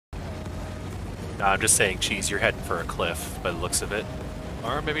No, I'm just saying, Cheese, you're heading for a cliff by the looks of it.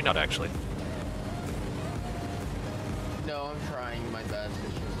 Or maybe not, actually. No, I'm trying my best.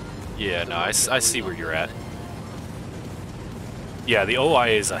 It's just Yeah, no, I see where you're at. Yeah, the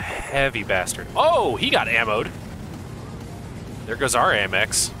OI is a heavy bastard. Oh, he got ammoed. There goes our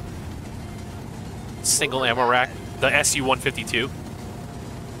Amex. Single ammo rack. The SU-152.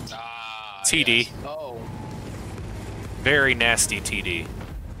 TD. Yes. Oh. Very nasty TD.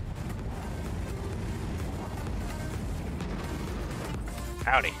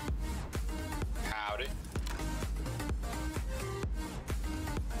 Howdy. Howdy.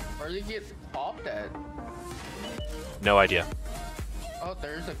 Where did he get popped at? No idea. Oh,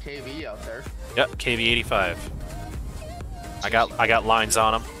 there's a KV out there. Yep, KV-85. I got lines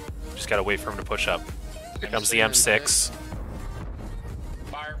on him. Just gotta wait for him to push up. Here comes the M6.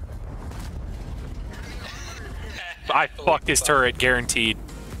 Fire. I fucked his turret, guaranteed.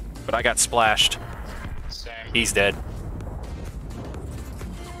 But I got splashed. Same. He's dead.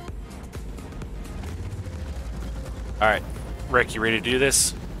 Alright. Rick, you ready to do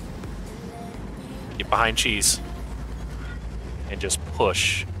this? Get behind Cheese. And just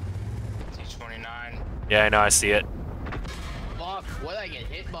push. T-29. Yeah, I know, I see it. Fuck, what did I get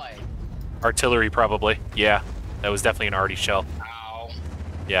hit by? Artillery, probably. Yeah, that was definitely an arty shell. Ow.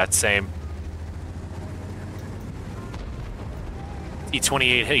 Yeah, it's same.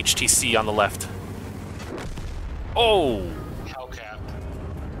 T-28 HTC on the left. Oh! Hellcat.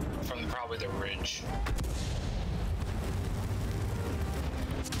 From probably the ridge.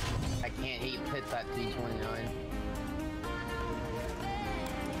 I can't hit that T-29.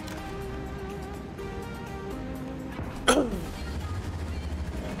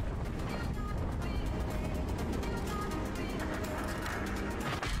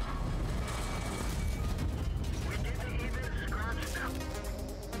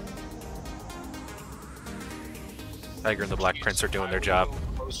 Tiger and the Black Prince are doing their job.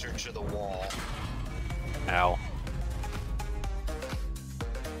 Closer to the wall. Ow.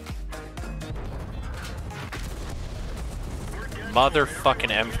 Motherfucking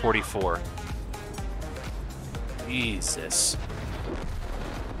M44. Jesus.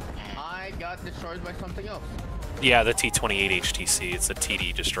 I got destroyed by something else. Yeah, the T-28 HTC. It's a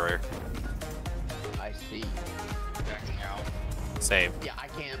TD destroyer. I see. Backing out. Same. Yeah, I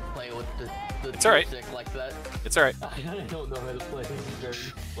can't play with the It's alright. stick like that. It's alright. I don't know how to play. It's very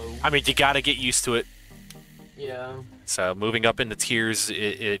slow. I mean, you gotta get used to it. Yeah. So moving up in the tiers,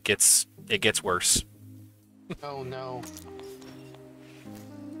 it gets worse. Oh no.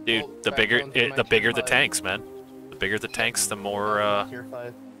 Dude, Oh, the back bigger down to my the bigger tier the 5. tanks, man. The bigger the tanks, the more Tier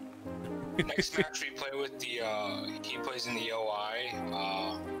 5. Next match we play with the, he plays in the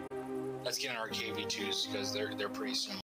OI. Let's get in our KV2s because they're pretty similar.